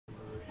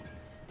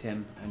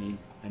Tim, I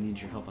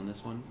need your help on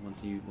this one.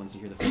 Once you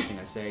hear the first thing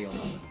I say, you'll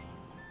know it.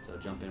 So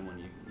jump in when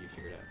you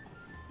figure it out.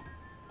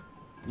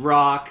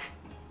 Rock.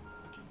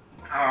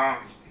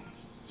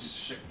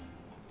 Shit.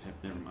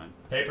 Never mind.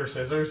 Paper,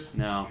 scissors?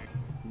 No.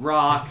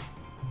 Rock.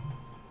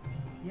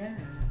 Yeah.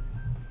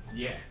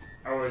 Yeah.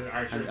 Oh, is it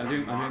actually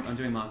I'm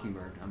doing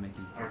Mockingbird. I'm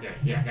making. Okay,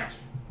 yeah, gotcha.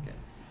 Okay.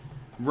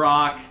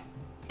 Rock.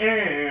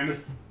 And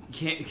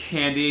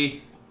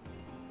Candy.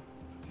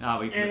 Oh,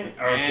 we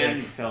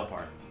and fell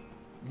apart.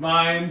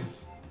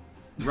 Mines.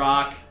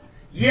 Rock.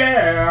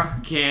 Yeah.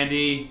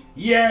 Candy.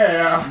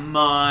 Yeah.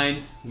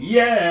 Mines.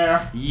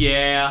 Yeah.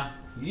 Yeah.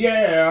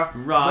 Yeah.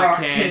 Rock,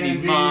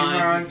 candy,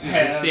 mines. This is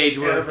the stage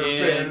we're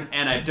in,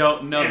 and I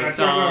don't know the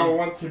song. I don't know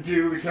what to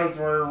do because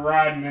we're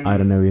riding in I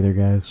don't know either,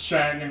 guys.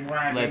 shining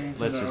wagon. Let's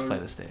just play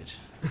the stage.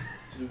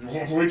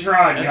 We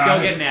tried, Let's guys.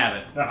 go get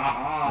Nabbit.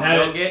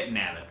 Let's go get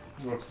Nabbit.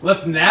 Whoops.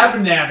 Let's nab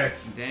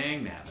Nabbit.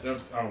 Dang Nabbit.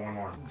 Oops. Oh, one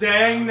more.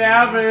 Dang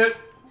Nabbit.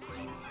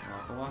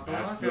 Waka waka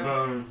That's waka. the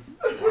bone.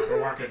 Waka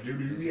waka doo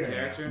doo. It's a Yeah.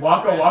 character in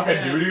Waka Final Waka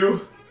Fantasy X. Doo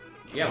Doo?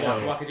 Yeah,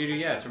 Waka Waka Doo Doo.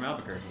 Yeah, it's from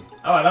Albuquerque.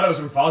 Oh, I thought it was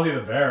from Fozzie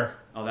the Bear.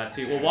 Oh, that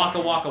too. Well, Waka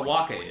Waka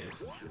Waka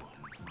is.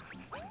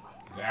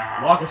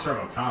 Waka's from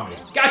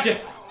Okami. Gotcha.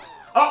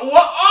 Oh,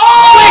 what?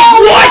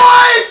 Oh!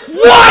 Wait,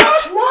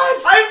 what?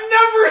 What? I've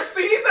never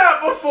seen that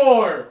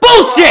before!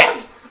 Bullshit!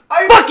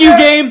 Fuck you,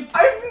 game!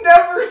 I've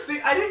never seen.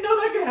 I didn't know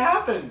that could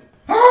happen.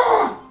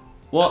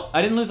 Well,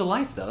 I didn't lose a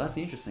life though. That's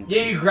the interesting thing.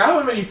 Yeah, you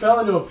grab him and you fell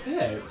into a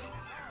pit.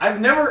 I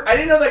didn't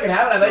know that could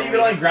happen. I thought you could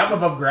only grab him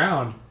above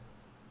ground.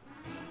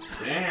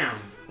 Damn.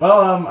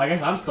 Well, I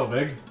guess I'm still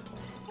big.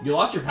 You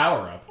lost your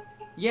power up.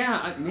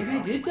 Yeah, maybe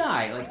I did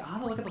die. Like, I'll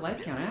have to look at the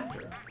life count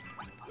after.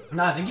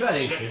 No, I think you had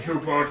HP.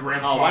 Koopa,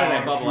 Grandpa. Oh, why did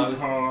I bubble? I was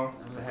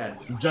Koopa. ahead.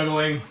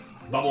 Juggling.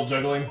 Bubble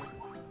juggling.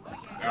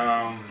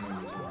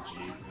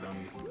 Jeez.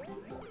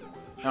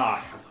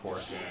 Ah, of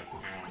course.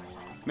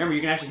 Remember,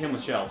 you can actually hit him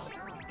with shells.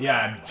 Yeah,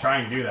 I'm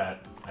trying to do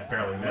that. I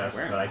barely missed,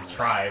 where? but I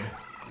tried.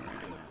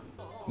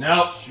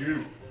 Nope.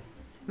 Shoot.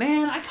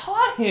 Man, I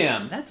caught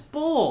him. That's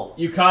bull.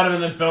 You caught him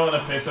and then fell in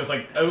a pit, so it's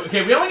like,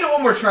 okay, we only get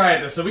one more try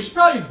at this, so we should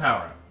probably use the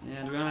power up.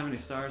 Yeah, we don't have any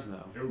stars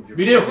though.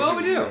 We do. Well,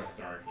 we do.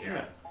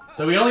 Yeah.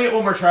 So we only get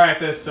one more try at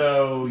this,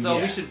 so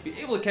yeah. We should be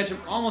able to catch him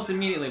almost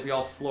immediately if we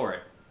all floor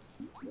it.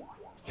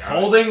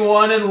 Holding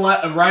one and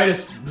right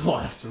is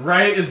left.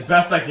 Right is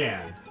best I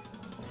can.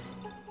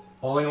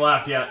 Holding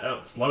left, yeah. Oh,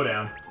 slow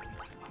down.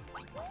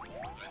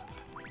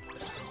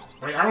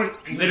 Wait, I went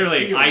into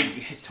Literally, the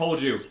I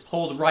told you,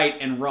 hold right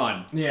and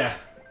run. Yeah.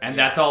 And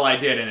that's all I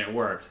did, and it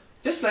worked.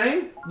 Just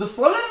saying, the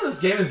slowdown in this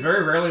game is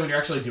very rarely when you're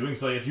actually doing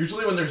something. It's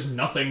usually when there's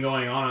nothing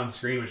going on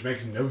screen, which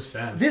makes no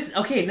sense.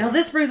 Okay, now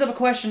this brings up a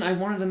question I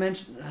wanted to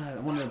mention. I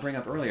wanted to bring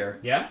up earlier.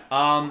 Yeah.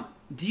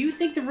 Do you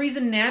think the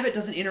reason Nabbit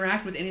doesn't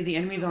interact with any of the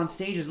enemies on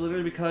stage is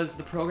literally because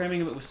the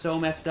programming of it was so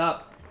messed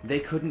up, they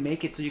couldn't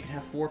make it so you could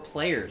have 4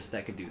 players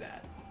that could do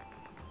that?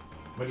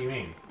 What do you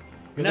mean?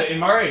 Because in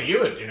Mario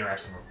U it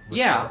interacts with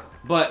yeah, 4.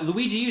 but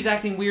Luigi U's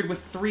acting weird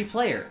with 3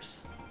 players.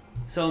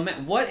 So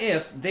what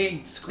if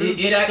they screwed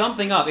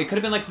something up? It could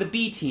have been like the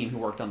B team who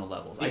worked on the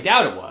levels. I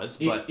doubt it was,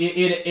 but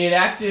it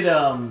acted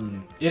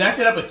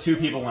up with 2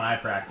 people when I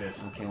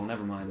practiced. Okay, well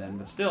never mind then.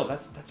 But still, that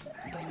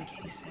doesn't make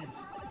any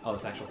sense. Oh,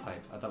 this actual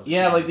pipe. I thought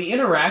it was like the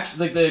interaction,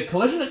 like the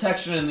collision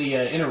detection and the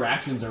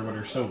interactions are what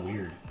are so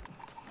weird.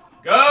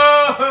 Go!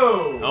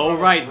 Oh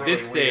right, really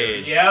this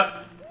stage.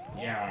 Yep.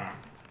 Yeah.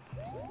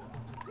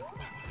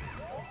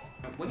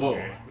 Wait,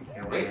 Whoa.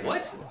 wait,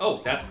 what?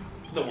 Oh, that's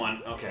the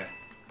one. Okay.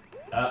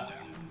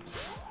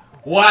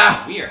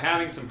 Wow. We are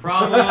having some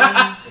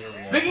problems.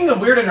 Speaking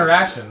of weird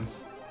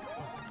interactions.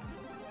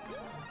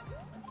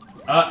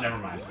 Never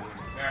mind.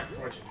 That's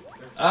switching.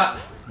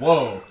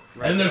 Whoa.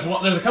 Right and there's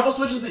a couple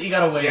switches that you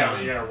gotta wait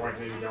on. Yeah, what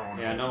you don't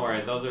want. Yeah, no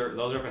worries. Those are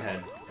up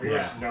ahead. Pretty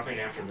much nothing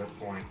after this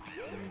point.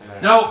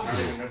 Nope. Not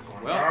even this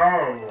one. Well.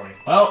 Oh boy.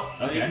 Well,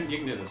 No, okay. you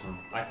can do this one.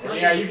 I feel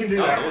like Yeah, it's you can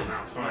just- do that oh, one.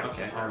 That's fine. Okay, It's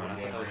never mind. I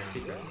hard. thought that was a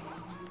secret.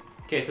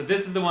 Okay, so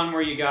this is the one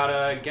where you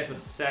gotta get the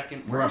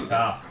second. We're where up are you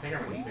top. I think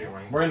I'm in the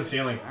ceiling. We're in the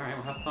ceiling. All right,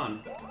 we'll have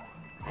fun.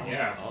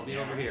 Yeah. I'll be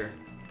over here.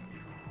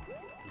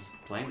 Just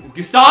playing.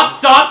 Stop!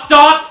 Stop!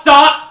 Stop!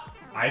 Stop!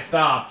 I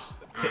stopped.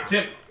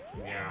 Tip.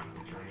 Yeah, I'm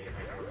trying to get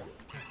back out of it.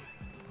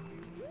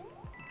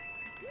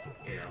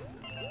 Here you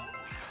go.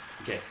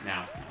 Okay,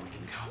 now we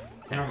can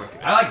go. Now we're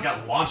good. I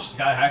got launched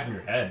sky high from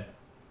your head.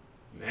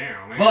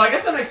 Now, man. Well, I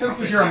guess that makes sense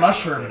because you're a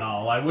mushroom and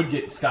all. I would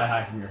get sky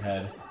high from your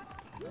head.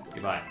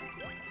 Goodbye.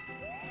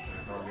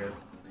 That's all good.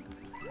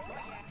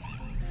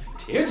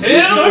 Tim?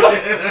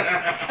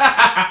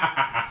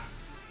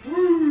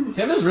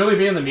 Tim is really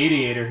being the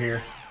mediator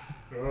here.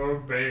 Oh,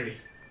 baby.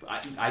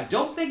 I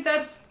don't think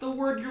that's the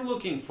word you're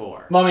looking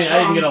for. Well, I mean, I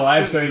didn't get a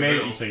life, so sit he in the made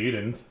middle. it, so you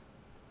didn't.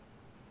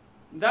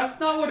 That's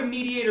not what a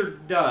mediator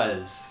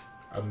does.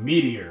 A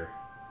meteor.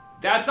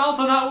 That's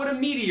also not what a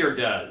meteor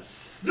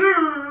does.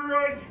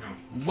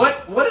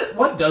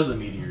 What does a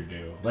meteor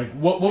do? Like,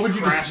 what would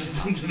you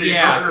Crashes into the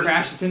Yeah, earth.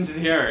 crashes into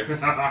the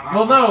earth.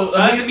 Well, no.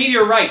 That's a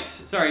meteorite.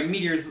 Sorry,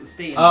 meteors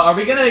stay in. Are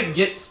we gonna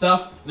get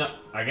stuff? No,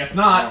 I guess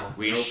not.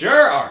 We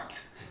sure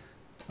aren't.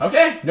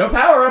 Okay, no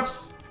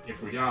power-ups.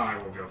 If we die,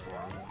 we'll go for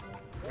him.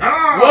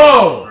 Oh!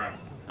 Whoa! Crap.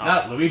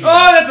 Not Luigi. Oh,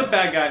 that's a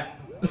bad guy.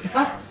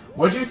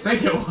 What'd you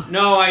think it was?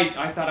 No,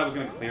 I thought I was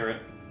gonna clear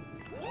it.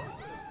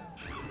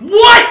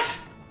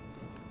 What?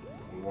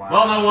 Wow.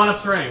 Well, no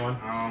one-ups for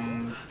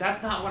anyone.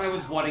 That's not what I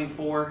was wanting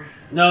for.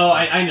 No,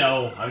 I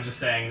know. I was just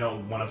saying no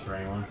one-ups for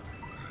anyone.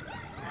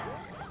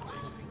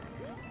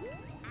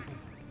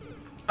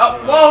 Oh,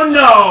 whoa,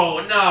 no!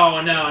 No,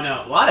 no,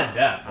 no. A lot of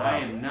death. Wow. I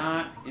am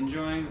not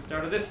enjoying the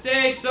start of this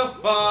stage so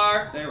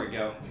far. There we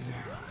go.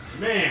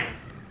 Man.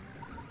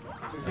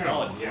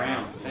 Solid Yeah,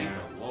 ground. Thank yeah.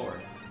 the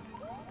Lord.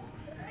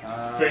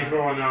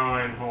 Finkel and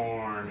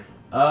Einhorn.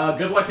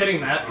 Good luck hitting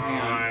that.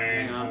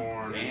 Hang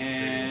on. Einhorn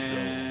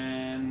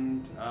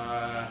And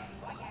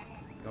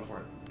go for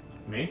it.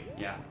 Me?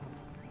 Yeah.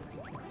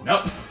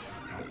 Nope.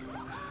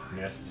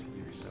 Missed.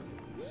 You're so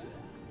good.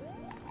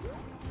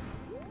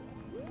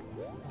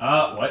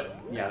 What?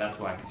 Yeah, that's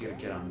why, because you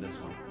gotta get on this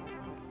one.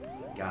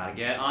 Gotta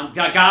get on.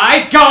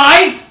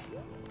 Guys!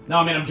 No,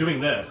 I mean, I'm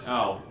doing this.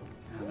 Oh.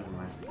 Never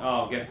mind.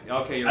 Oh, guess.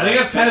 Okay, you're I right. think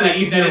that's kind of the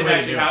easier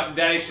way to do it. That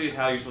actually is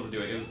how you're supposed to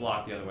do it. It was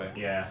blocked the other way.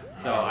 Yeah.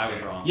 So I was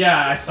wrong.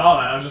 Yeah, I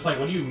saw that. I was just like,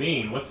 what do you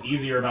mean? What's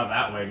easier about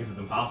that way? Because it's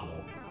impossible.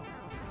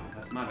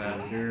 That's my bad.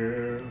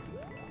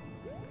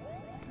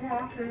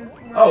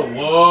 Oh,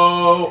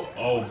 whoa.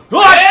 Oh.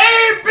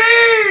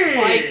 Baby!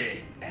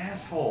 Spike,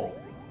 asshole.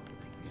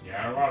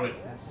 Yeah, I love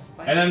it. That's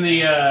Spike. And then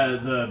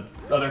the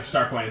other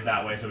star coin is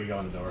that way, so we go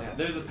in the door. Yeah,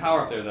 there's a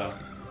power up there, though.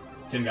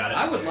 Tim got it.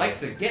 I would like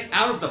to get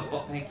out of the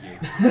book. Thank you.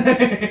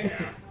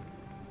 Yeah.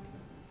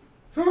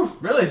 Whew,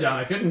 really, John?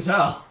 I couldn't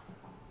tell.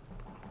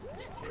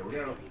 Here we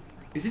go.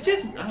 Is it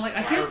just...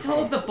 I can't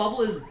tell if the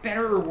bubble is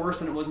better or worse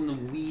than it was in the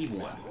Wii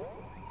one.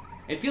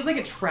 It feels like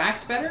it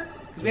tracks better,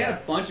 because we had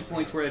a bunch of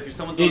points where if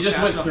someone's going just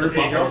fast went enough,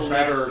 the through bubbles people will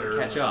never faster.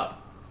 catch up.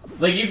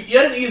 Like, you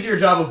had an easier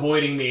job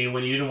avoiding me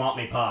when you didn't want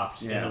me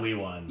popped in the Wii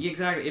one. Yeah,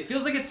 exactly. It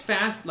feels like it's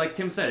fast, like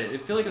Tim said it.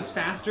 It feels like it's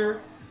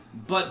faster,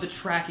 but the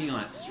tracking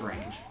on it's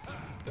strange.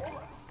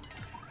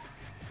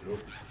 Nope.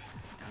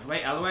 Out of the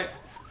way, out of the way.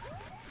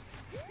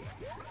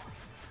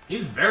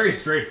 He's very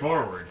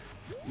straightforward.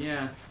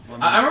 Yeah. Well,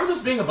 I remember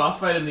this being a boss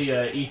fight in the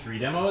E3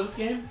 demo of this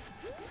game.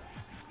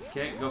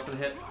 Okay, go for the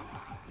hit.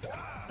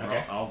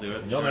 Okay. I'll do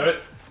it. You'll sure. do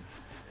it.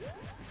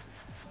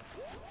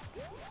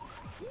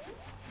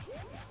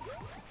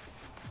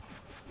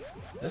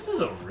 This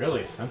is a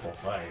really simple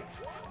fight.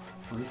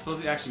 Well, he's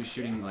supposed to actually be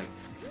shooting, like...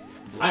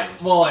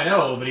 Well, I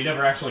know, but he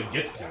never actually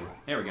gets to.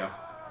 There we go.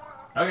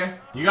 Okay.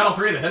 You got all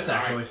three of the hits,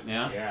 actually. Nice.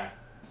 Yeah? Yeah.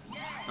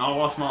 All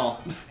wall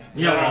small.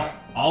 Yeah, well,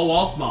 all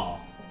wall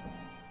small.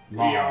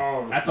 Mall.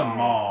 all At the small.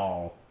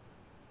 mall.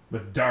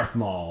 With Darth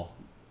Maul.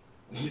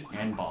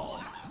 And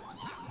ball.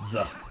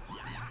 Zuh.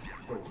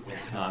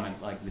 No, I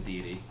meant, like, the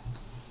deity.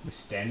 With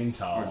standing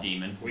tall. Or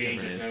demon. We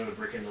ain't whichever it just is. know the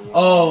brick in the wall.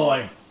 Oh,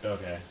 like,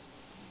 okay.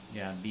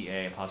 Yeah,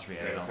 B-A apostrophe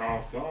A. Better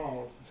call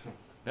Saul.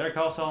 Better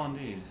Call Saul,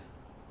 indeed.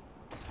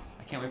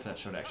 I can't wait for that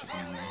show to actually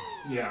come in here.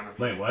 Yeah.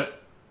 Wait,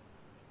 what?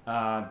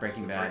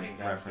 Breaking It's a Bad Breaking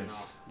Bad reference.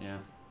 spin-off. Yeah.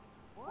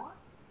 Oh,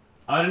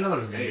 I didn't know there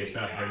was going to be a Hey,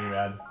 spin-off of yeah. Breaking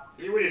Bad.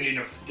 See, we didn't need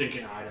no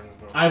stinking items,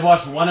 but... I've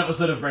watched one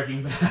episode of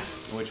Breaking Bad.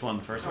 Which one?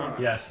 The first one?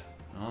 Yes.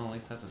 Well, at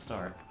least that's a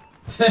start.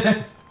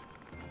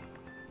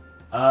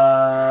 Oh,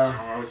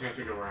 I always have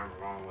to go around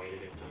the long way to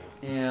get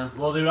to... Yeah.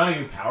 Well, do you want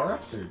to do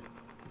power-ups, or...?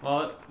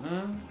 Well,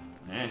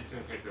 It's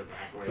gonna take the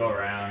back way. Go to the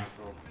around.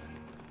 castle.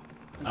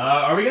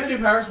 Are we going to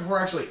do power-ups before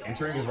actually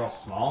entering, because we're all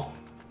small?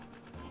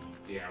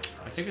 Yeah,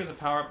 I think there's a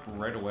power up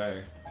right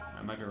away.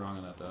 I might be wrong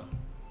on that though.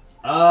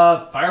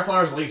 Fire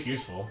Flower is the least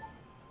useful.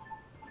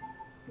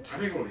 I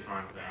think we'll be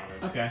fine without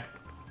it. Okay.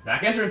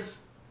 Back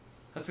entrance.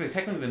 Let's say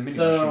technically the mini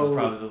So- machine was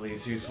probably the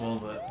least useful,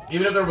 but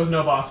Even if there was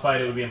no boss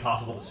fight, it would be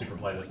impossible to super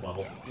play this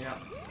level. yeah.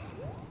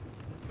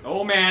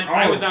 Oh man,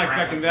 I was not crap,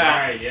 expecting that's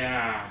that. Right,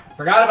 yeah.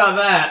 Forgot about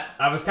that.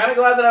 I was kind of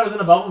glad that I was in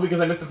a bubble because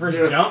I missed the first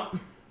Yeah. jump.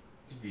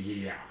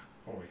 Yeah.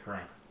 Holy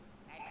crap.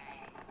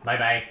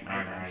 Bye-bye.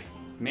 Alright.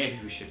 Maybe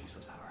we should use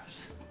those power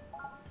ups.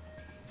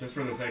 Just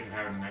for the sake of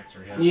having an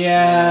extra hit.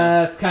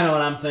 Yeah, that's kind of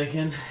what I'm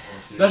thinking.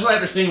 Especially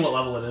after seeing what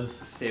level it is.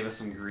 Save us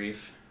some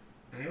grief.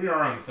 I mean, we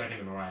are on the second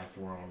to the last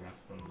world, I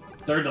suppose.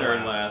 Third to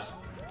Third last.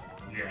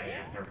 last. Yeah,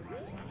 third to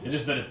last. It's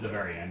just that it's the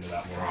very end of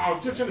that So world. I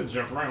was just gonna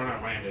jump right when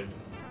I landed.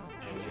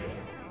 And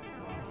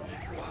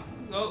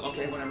Oh,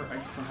 okay, whatever.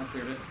 I somehow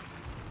cleared it.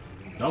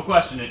 Don't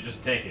question it,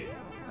 just take it.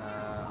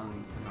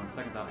 On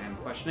second thought, I am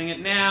questioning it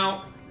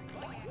now.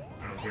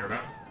 I don't care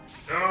about.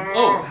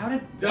 Oh, how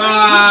did...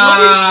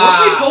 Ah!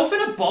 Were we both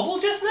in a bubble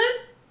just then?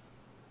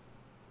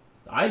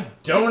 I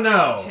don't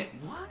know.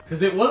 What?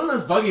 Because it wasn't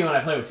as buggy when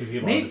I played with two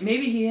people.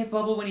 Maybe he hit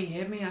bubble when he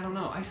hit me. I don't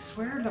know. I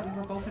swear that we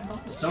were both in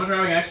bubbles. Someone's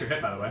having an extra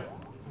hit, by the way.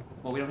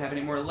 Well, we don't have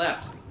any more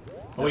left.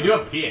 Well, we do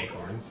have PA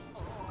corns.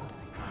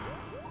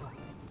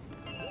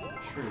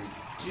 True.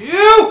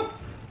 Two!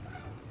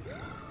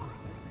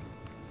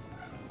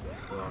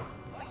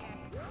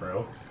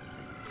 Crow.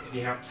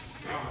 Yeah.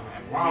 Oh,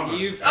 that lava.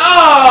 You've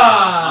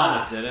Ah!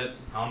 almost did it.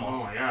 Oh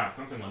my god,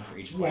 something One for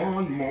each player.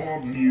 One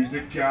more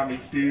music got me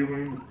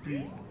feeling the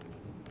beat.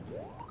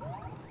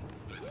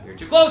 You're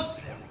too close!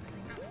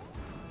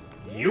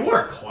 You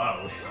were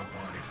close.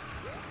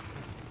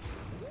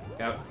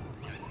 Look out.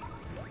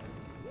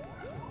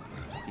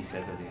 He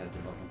says as he has to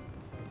look.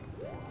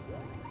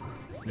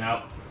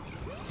 No.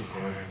 Too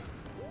soon.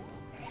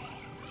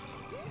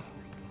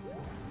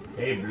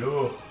 Hey,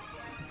 Blue.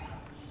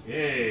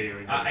 Yay.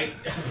 Tim! I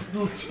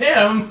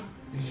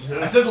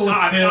said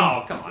Tim.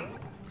 Oh, come on.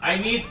 I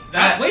need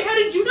that. Wait, how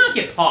did you not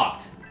get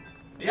popped?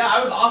 Yeah, I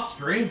was off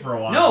screen for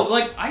a while. No,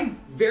 like, I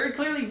very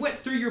clearly went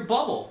through your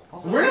bubble.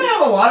 Also, We're gonna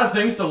have a lot of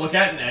things to look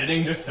at in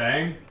editing, just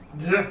saying.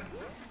 The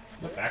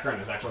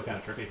background is actually kind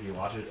of trippy if you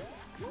watch it.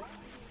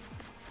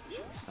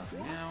 Stop it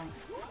now.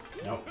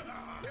 Nope.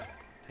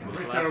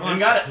 Tim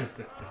got it.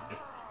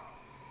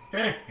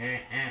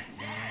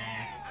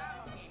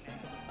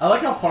 I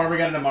like how far we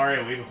got into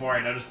Mario Wii before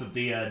I noticed that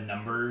the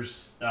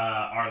numbers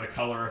are the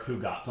color of who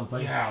got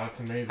something. Yeah, that's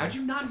amazing. How'd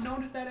you not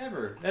notice that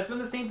ever? That's been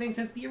the same thing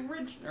since the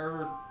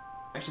original.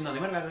 Actually, no, they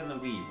might have had it in the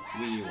Wii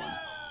U one.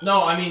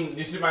 No, I mean,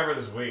 New Super Mario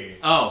Bros. Wii.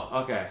 Oh,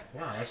 okay.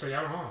 Wow, actually,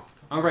 I don't know.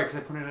 Oh, right, because I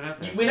pointed it out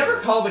there. We never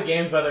call the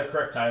games by their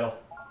correct title.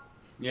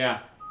 Yeah.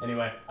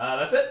 Anyway,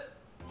 that's it.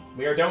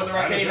 We are done with the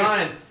Rockany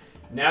Mines.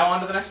 Now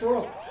on to the next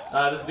world.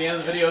 This is the end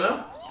of the video,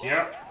 though.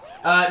 Yep.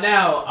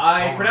 Now,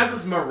 I pronounce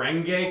this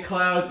merengue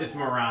clouds. It's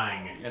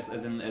meringue.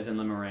 As in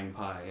the meringue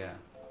pie, yeah.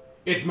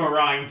 It's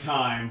meringue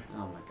time.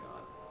 Oh my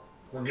god.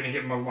 We're gonna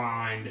get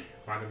maligned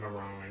by the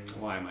meringue.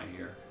 Why am I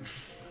here?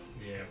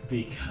 Yeah.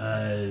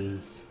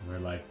 Because we're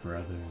like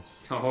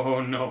brothers.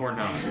 Oh, no, we're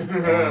not.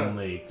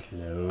 Only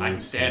close. I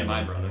can stand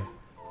my brother.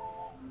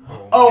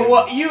 Oh,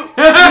 what? You...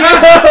 Good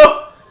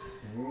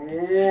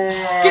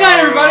night,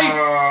 everybody!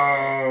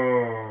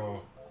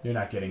 You're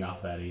not getting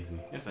off that easy.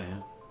 Yes, I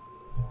am.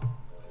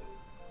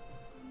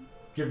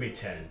 Give me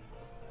 10.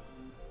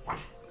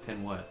 What?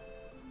 10 what?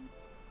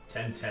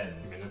 10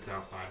 tens. Minutes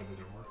outside of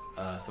the door.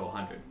 So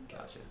 100.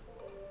 Gotcha.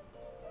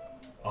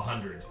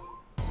 100.